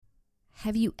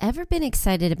Have you ever been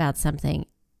excited about something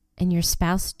and your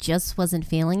spouse just wasn't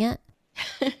feeling it?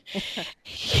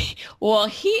 Well,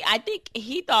 I think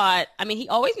he thought, he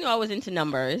always knew I was into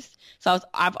numbers. So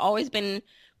I've always been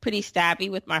pretty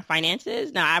savvy with my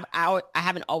finances. Now, I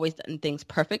haven't always done things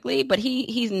perfectly, but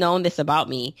he's known this about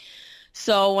me.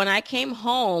 So when I came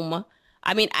home,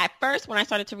 at first when I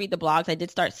started to read the blogs, I did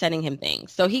start sending him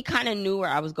things. So he kind of knew where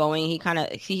I was going.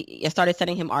 I started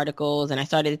sending him articles, and I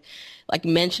started like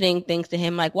mentioning things to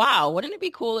him like, wow, wouldn't it be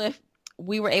cool if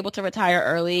we were able to retire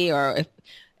early, or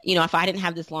if I didn't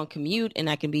have this long commute and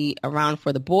I can be around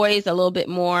for the boys a little bit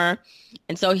more.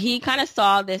 And so he kind of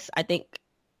saw this, I think,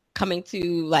 coming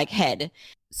to like head.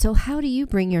 So how do you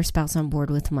bring your spouse on board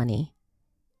with money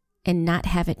and not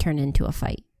have it turn into a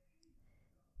fight?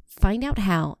 Find out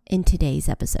how in today's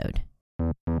episode.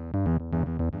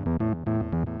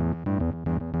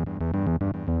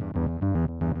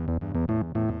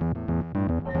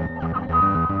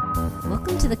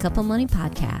 Welcome to the Couple Money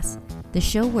Podcast, the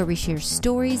show where we share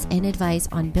stories and advice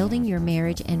on building your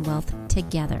marriage and wealth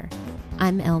together.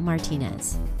 I'm Elle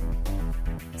Martinez.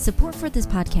 Support for this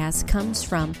podcast comes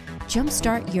from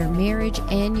Jumpstart Your Marriage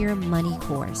and Your Money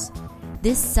course.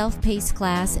 This self-paced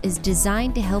class is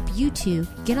designed to help you two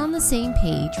get on the same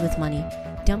page with money,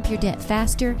 dump your debt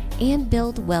faster, and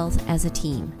build wealth as a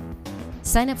team.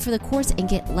 Sign up for the course and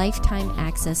get lifetime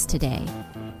access today.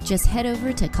 Just head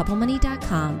over to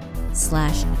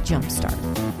couplemoney.com/jumpstart.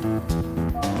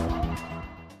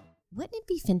 Wouldn't it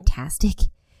be fantastic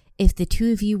if the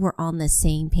two of you were on the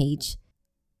same page?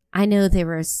 I know there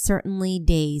were certainly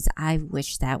days I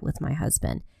wished that with my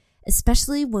husband,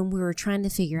 especially when we were trying to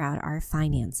figure out our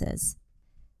finances.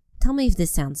 Tell me if this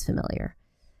sounds familiar.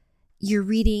 You're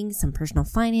reading some personal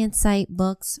finance site,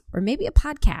 books, or maybe a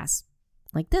podcast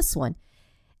like this one,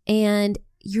 and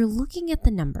you're looking at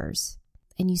the numbers.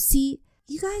 And you see,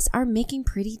 you guys are making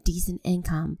pretty decent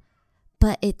income,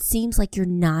 but it seems like you're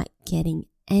not getting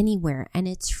anywhere, and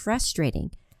it's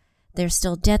frustrating. There's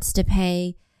still debts to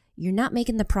pay. You're not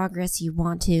making the progress you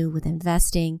want to with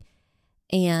investing,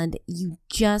 and you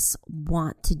just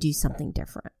want to do something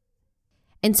different.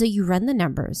 And so you run the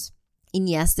numbers, and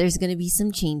yes, there's going to be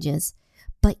some changes,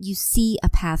 but you see a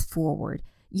path forward.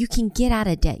 You can get out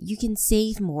of debt. You can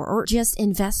save more or just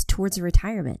invest towards a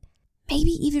retirement.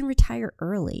 Maybe even retire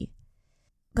early.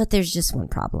 But there's just one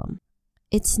problem.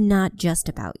 It's not just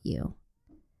about you.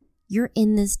 You're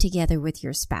in this together with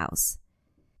your spouse,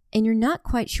 and you're not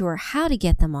quite sure how to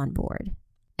get them on board.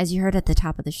 As you heard at the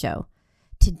top of the show,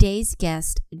 today's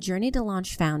guest, Journey to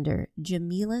Launch founder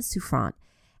Jamila Souffrant,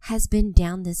 has been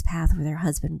down this path with her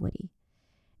husband Woody.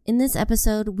 In this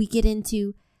episode, we get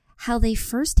into how they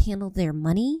first handled their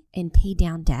money and paid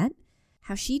down debt,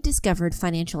 how she discovered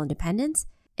financial independence,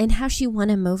 and how she won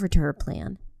him over to her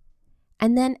plan.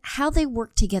 And then how they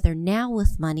work together now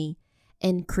with money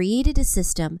and created a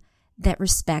system that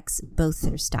respects both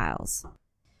their styles.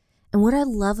 And what I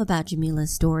love about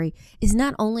Jamila's story is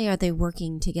not only are they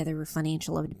working together with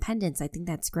financial independence, I think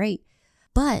that's great,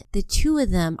 but the two of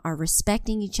them are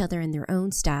respecting each other in their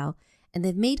own style, and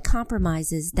they've made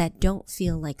compromises that don't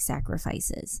feel like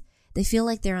sacrifices. They feel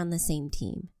like they're on the same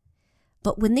team.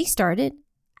 But when they started,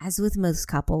 as with most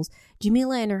couples,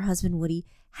 Jamila and her husband Woody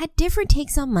had different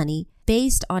takes on money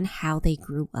based on how they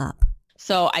grew up.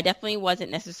 So I definitely wasn't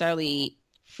necessarily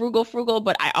frugal,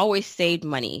 but I always saved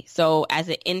money. So as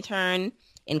an intern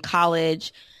in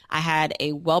college, I had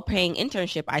a well-paying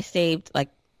internship. I saved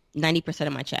like 90%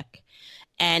 of my check.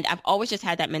 And I've always just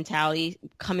had that mentality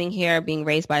coming here, being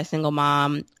raised by a single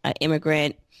mom, an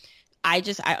immigrant. I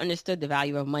understood the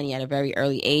value of money at a very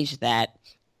early age that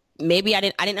maybe I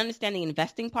didn't understand the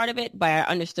investing part of it, but I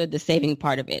understood the saving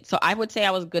part of it. So I would say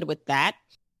I was good with that.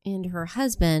 And her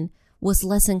husband was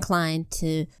less inclined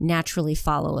to naturally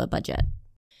follow a budget.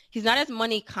 He's not as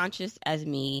money conscious as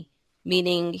me,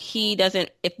 meaning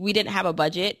if we didn't have a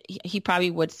budget, he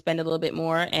probably would spend a little bit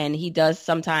more. And he does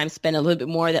sometimes spend a little bit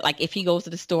more that like if he goes to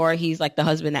the store, he's like the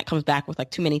husband that comes back with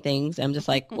like too many things. And I'm just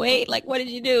like, wait, like, what did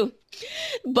you do?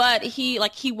 But he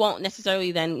won't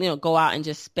necessarily then, go out and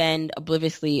just spend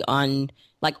obliviously on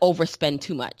like overspend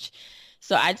too much.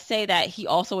 So I'd say that he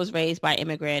also was raised by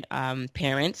immigrant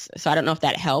parents. So I don't know if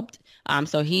that helped.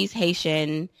 So he's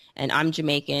Haitian and I'm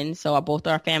Jamaican. So both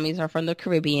our families are from the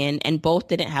Caribbean, and both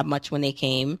didn't have much when they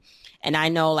came. And I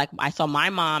know, like, I saw my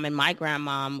mom and my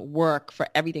grandmom work for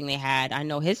everything they had. I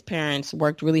know his parents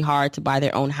worked really hard to buy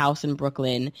their own house in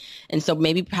Brooklyn. And so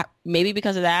maybe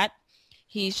because of that,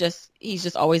 he's just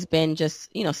always been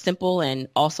just, simple and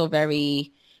also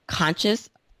very conscious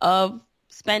of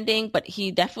spending. But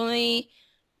he definitely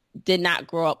did not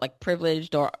grow up like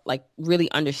privileged or like really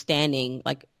understanding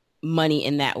like money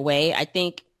in that way. I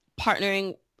think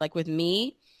partnering like with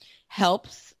me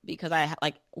helps because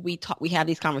we have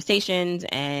these conversations,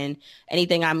 and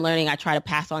anything I'm learning, I try to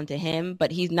pass on to him,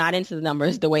 but he's not into the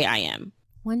numbers the way I am.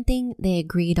 One thing they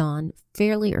agreed on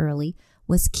fairly early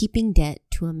was keeping debt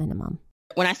to a minimum.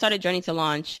 When I started Journey to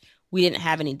Launch, we didn't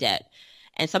have any debt.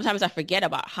 And sometimes I forget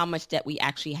about how much debt we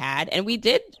actually had. And we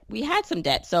had some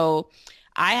debt. So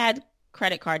I had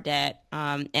credit card debt.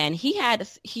 And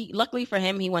luckily for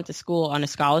him, he went to school on a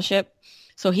scholarship.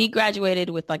 So he graduated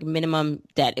with like minimum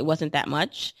debt. It wasn't that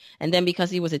much. And then because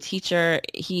he was a teacher,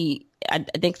 I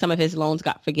think some of his loans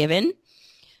got forgiven.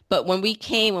 But when we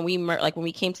came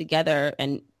together,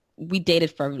 and we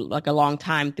dated for like a long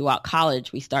time throughout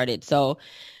college, we started. So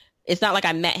it's not like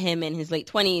I met him in his late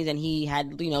 20s and he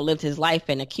had, lived his life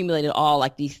and accumulated all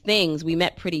like these things. We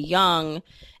met pretty young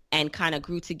and kind of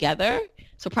grew together.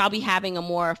 So probably having a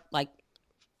more like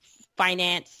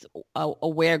finance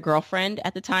aware girlfriend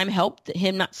at the time helped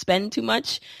him not spend too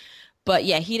much. But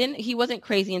yeah, he wasn't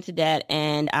crazy into debt.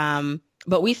 And,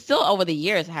 but we still over the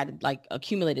years had like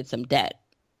accumulated some debt,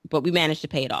 but we managed to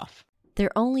pay it off. Their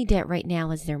only debt right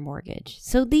now is their mortgage.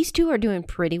 So these two are doing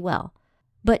pretty well.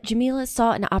 But Jamila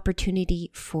saw an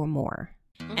opportunity for more.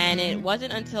 And it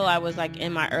wasn't until I was like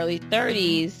in my early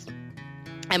 30s,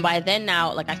 and by then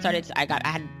now, like I'd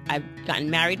gotten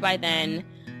married by then.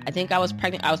 I think I was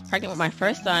pregnant with my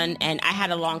first son, and I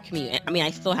had a long commute. I mean, I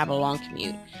still have a long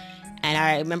commute. And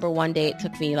I remember one day it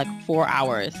took me like 4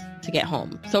 hours to get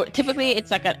home. So typically it's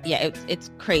like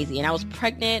it's crazy. And I was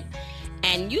pregnant,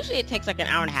 and usually it takes like an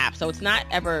hour and a half. So it's not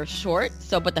ever short.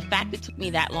 So, but the fact it took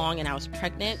me that long and I was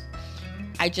pregnant,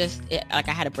 I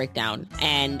had a breakdown,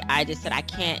 and I just said, I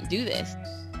can't do this.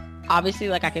 Obviously,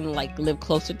 like I can like live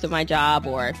closer to my job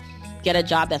or get a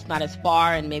job that's not as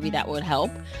far, and maybe that would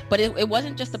help. But it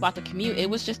wasn't just about the commute.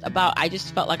 It was just about, I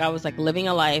just felt like I was like living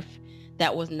a life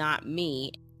that was not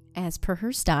me. As per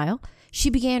her style,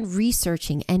 she began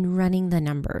researching and running the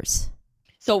numbers.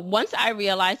 So once I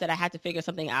realized that I had to figure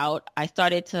something out, I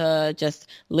started to just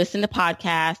listen to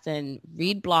podcasts and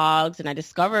read blogs, and I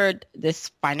discovered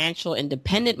this financial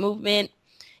independent movement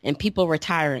and people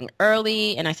retiring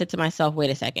early. And I said to myself, wait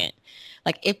a second,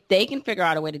 like if they can figure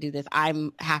out a way to do this, I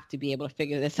have to be able to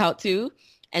figure this out too.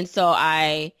 And so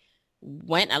I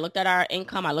looked at our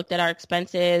income, I looked at our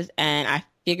expenses, and I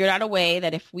figured out a way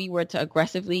that if we were to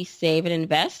aggressively save and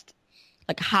invest,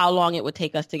 like how long it would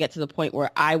take us to get to the point where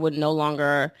I would no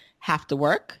longer have to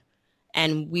work,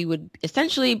 and we would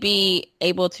essentially be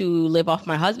able to live off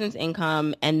my husband's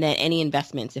income and then any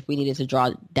investments if we needed to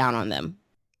draw down on them.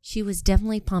 She was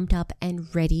definitely pumped up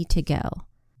and ready to go.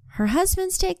 Her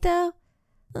husband's take, though,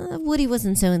 Woody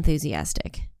wasn't so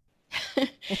enthusiastic.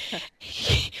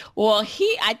 Well,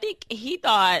 I think he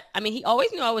thought, I mean, he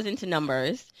always knew I was into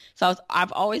numbers. So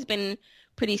I've always been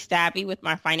pretty savvy with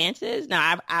my finances.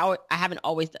 Now, I haven't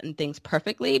always done things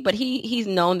perfectly, but he's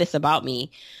known this about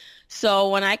me. So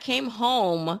when I came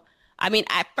home, I mean,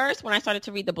 at first, when I started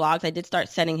to read the blogs, I did start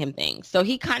sending him things. So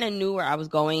he kind of knew where I was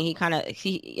going.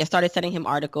 I started sending him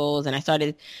articles, and I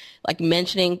started like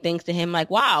mentioning things to him like,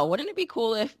 wow, wouldn't it be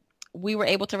cool if we were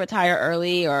able to retire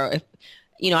early, or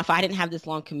if I didn't have this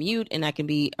long commute and I can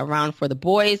be around for the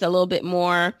boys a little bit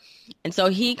more. And so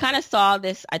he kind of saw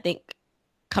this, I think,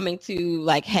 coming to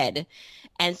like head.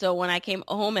 And so when I came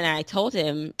home and I told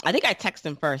him, I think I texted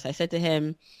him first. I said to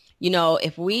him,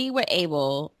 if we were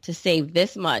able to save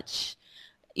this much,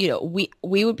 we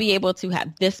would be able to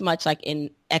have this much like in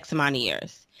X amount of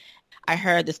years. I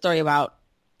heard the story about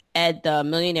Ed, the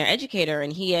millionaire educator,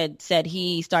 and he had said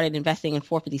he started investing in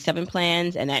 457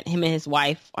 plans, and that him and his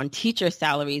wife on teacher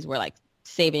salaries were like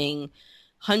saving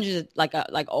hundreds, like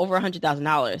over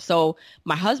 $100,000. So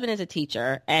my husband is a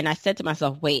teacher, and I said to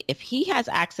myself, wait, if he has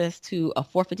access to a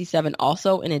 457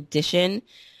 also in addition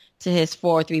to his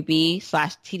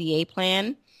 403b/TDA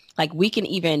plan, like we can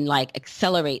even like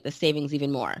accelerate the savings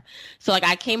even more. So like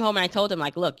I came home and I told him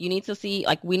like, look, you need to see,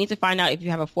 like we need to find out if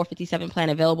you have a 457 plan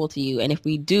available to you. And if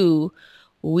we do,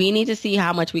 we need to see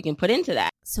how much we can put into that.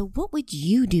 So what would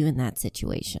you do in that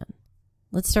situation?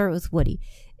 Let's start with Woody.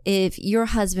 If your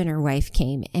husband or wife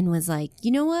came and was like,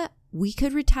 you know what, we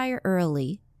could retire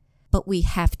early, but we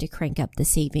have to crank up the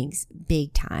savings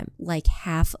big time, like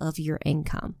half of your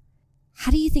income. How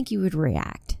do you think you would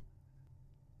react?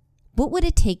 What would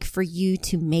it take for you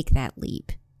to make that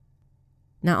leap?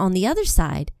 Now, on the other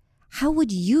side, how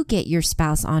would you get your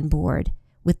spouse on board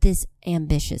with this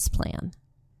ambitious plan?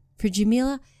 For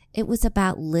Jamila, it was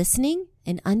about listening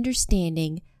and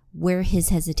understanding where his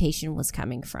hesitation was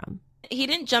coming from. He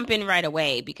didn't jump in right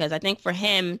away because I think for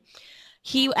him,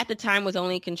 he at the time was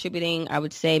only contributing, I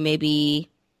would say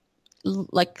maybe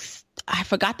like, I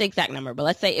forgot the exact number, but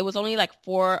let's say it was only like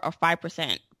 4 or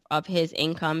 5% of his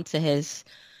income to his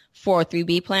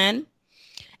 403B plan.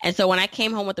 And so when I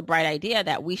came home with the bright idea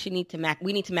that we need to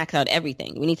max out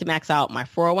everything. We need to max out my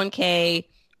 401k.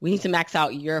 We need to max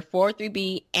out your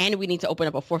 403B, and we need to open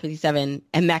up a 457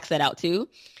 and max that out too.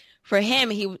 For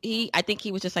him, I think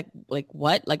he was just like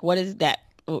what? Like, what is that?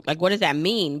 Like, what does that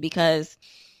mean? Because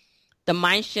the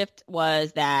mind shift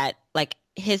was that like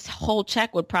his whole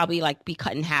check would probably like be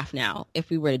cut in half now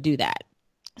if we were to do that.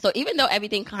 So even though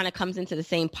everything kind of comes into the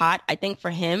same pot, I think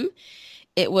for him,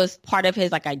 it was part of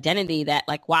his like identity that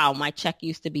like, wow, my check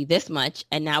used to be this much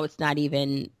and now it's not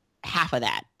even half of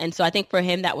that. And so I think for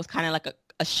him, that was kind of like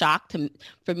a shock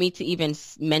for me to even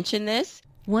mention this.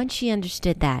 Once she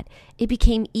understood that, it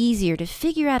became easier to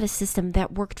figure out a system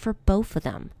that worked for both of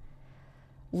them.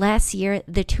 Last year,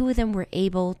 the two of them were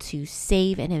able to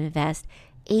save and invest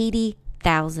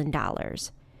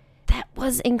 $80,000. That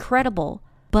was incredible,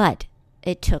 but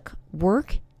it took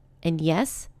work and,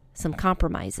 yes, some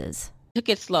compromises. Took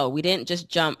it slow. We didn't just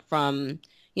jump from,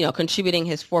 contributing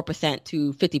his 4%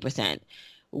 to 50%.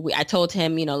 I told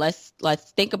him, let's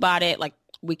think about it. Like,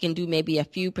 we can do maybe a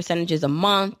few percentages a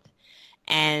month.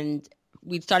 And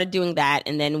we started doing that.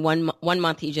 And then one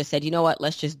month he just said, you know what,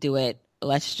 let's just do it.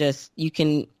 You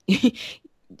can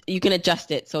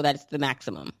adjust it so that it's the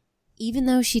maximum. Even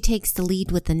though she takes the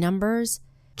lead with the numbers,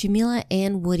 Jamila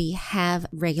and Woody have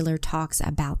regular talks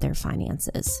about their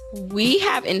finances. We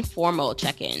have informal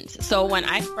check-ins. So when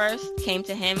I first came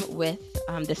to him with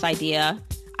this idea,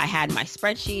 I had my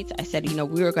spreadsheets. I said,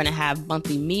 we were going to have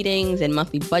monthly meetings and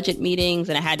monthly budget meetings.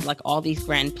 And I had like all these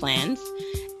grand plans.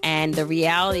 And the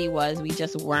reality was we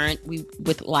just weren't able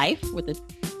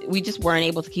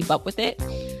to keep up with it.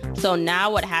 So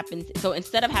now what happens, so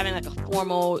instead of having like a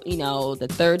formal, the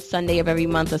third Sunday of every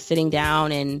month of sitting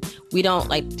down, and we don't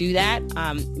like do that.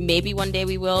 Maybe one day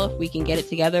we will if we can get it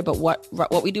together. But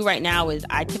what we do right now is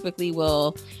I typically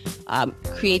will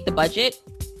create the budget.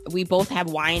 We both have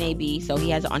YNAB, so he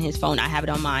has it on his phone. I have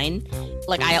it on mine.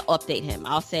 Like, I'll update him.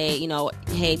 I'll say,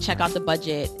 hey, check out the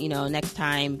budget, next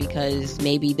time because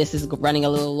maybe this is running a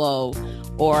little low.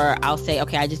 Or I'll say,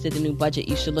 okay, I just did the new budget.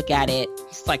 You should look at it.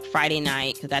 It's like Friday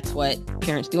night because that's what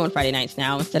parents do on Friday nights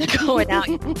now instead of going out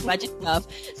and budget stuff.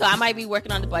 So I might be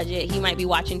working on the budget. He might be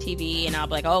watching TV and I'll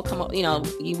be like, oh, come on, we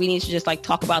need to just like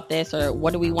talk about this or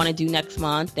what do we want to do next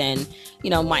month? And,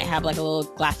 might have like a little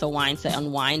glass of wine to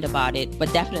unwind about it.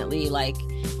 But definitely, like,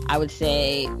 I would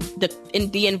say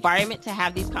the environment to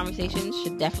have these conversations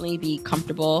should definitely be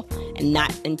comfortable and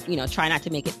try not to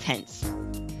make it tense.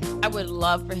 I would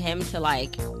love for him to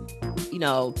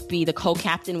be the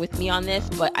co-captain with me on this,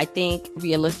 but I think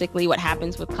realistically what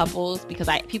happens with couples, because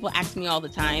people ask me all the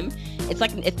time,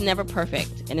 it's never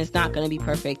perfect and it's not going to be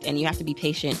perfect and you have to be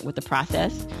patient with the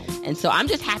process. And so I'm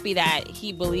just happy that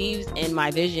he believes in my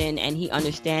vision and he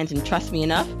understands and trusts me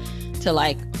enough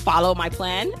to follow my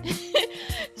plan.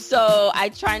 So I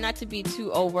try not to be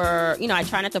too I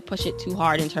try not to push it too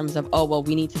hard in terms of, oh, well,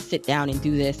 we need to sit down and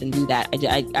do this and do that.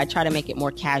 I try to make it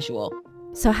more casual.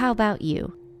 So how about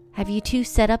you? Have you two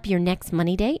set up your next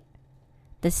money date?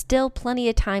 There's still plenty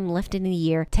of time left in the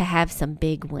year to have some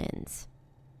big wins.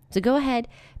 So go ahead,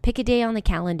 pick a day on the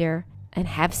calendar, and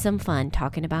have some fun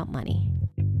talking about money.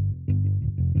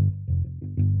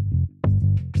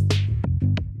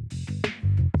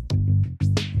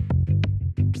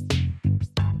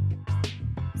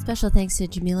 Special thanks to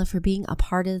Jamila for being a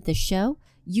part of the show.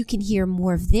 You can hear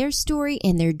more of their story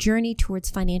and their journey towards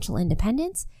financial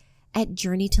independence at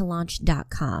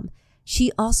journeytolaunch.com.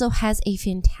 She also has a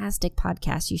fantastic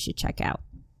podcast you should check out.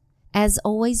 As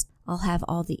always, I'll have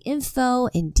all the info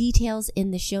and details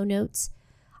in the show notes.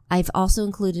 I've also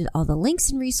included all the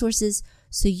links and resources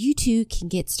so you two can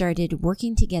get started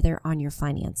working together on your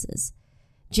finances.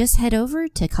 Just head over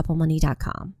to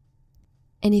couplemoney.com.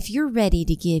 And if you're ready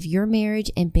to give your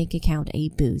marriage and bank account a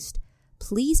boost,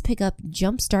 please pick up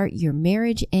Jumpstart Your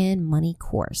Marriage and Money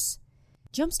course.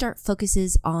 Jumpstart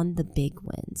focuses on the big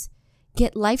wins.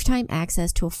 Get lifetime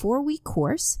access to a 4-week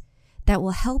course that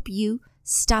will help you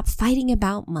stop fighting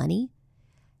about money,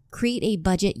 create a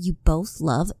budget you both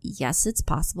love. Yes, it's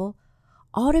possible.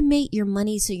 Automate your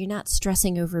money so you're not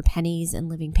stressing over pennies and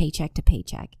living paycheck to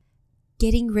paycheck.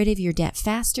 Getting rid of your debt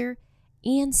faster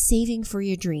and saving for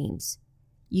your dreams.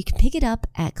 You can pick it up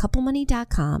at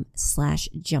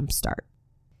couplemoney.com/jumpstart.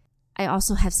 I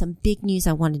also have some big news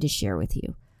I wanted to share with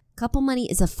you. Couple Money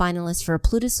is a finalist for a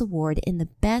Plutus Award in the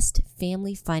Best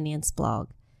Family Finance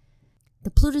Blog.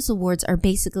 The Plutus Awards are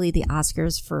basically the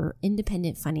Oscars for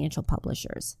independent financial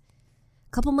publishers.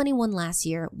 Couple Money won last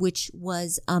year, which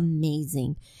was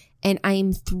amazing. and I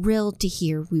am thrilled to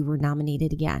hear we were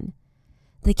nominated again.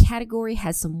 The category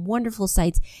has some wonderful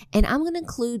sites, and I'm going to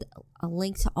include a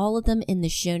link to all of them in the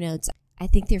show notes. I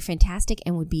think they're fantastic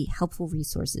and would be helpful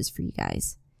resources for you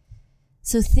guys.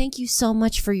 So thank you so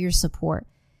much for your support.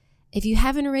 If you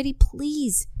haven't already,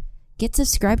 please get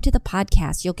subscribed to the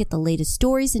podcast. You'll get the latest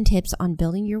stories and tips on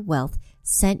building your wealth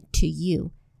sent to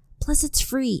you. Plus, it's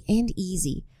free and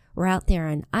easy. We're out there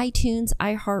on iTunes,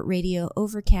 iHeartRadio,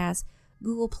 Overcast,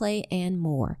 Google Play, and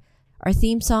more. Our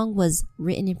theme song was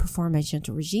written and performed by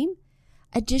Gentle Regime.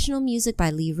 Additional music by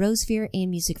Lee Rosevere and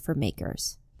Music for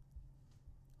Makers.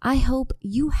 I hope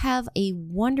you have a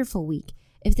wonderful week.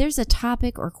 If there's a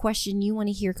topic or question you want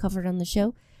to hear covered on the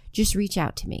show, just reach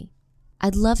out to me.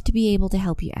 I'd love to be able to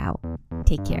help you out.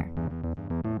 Take care.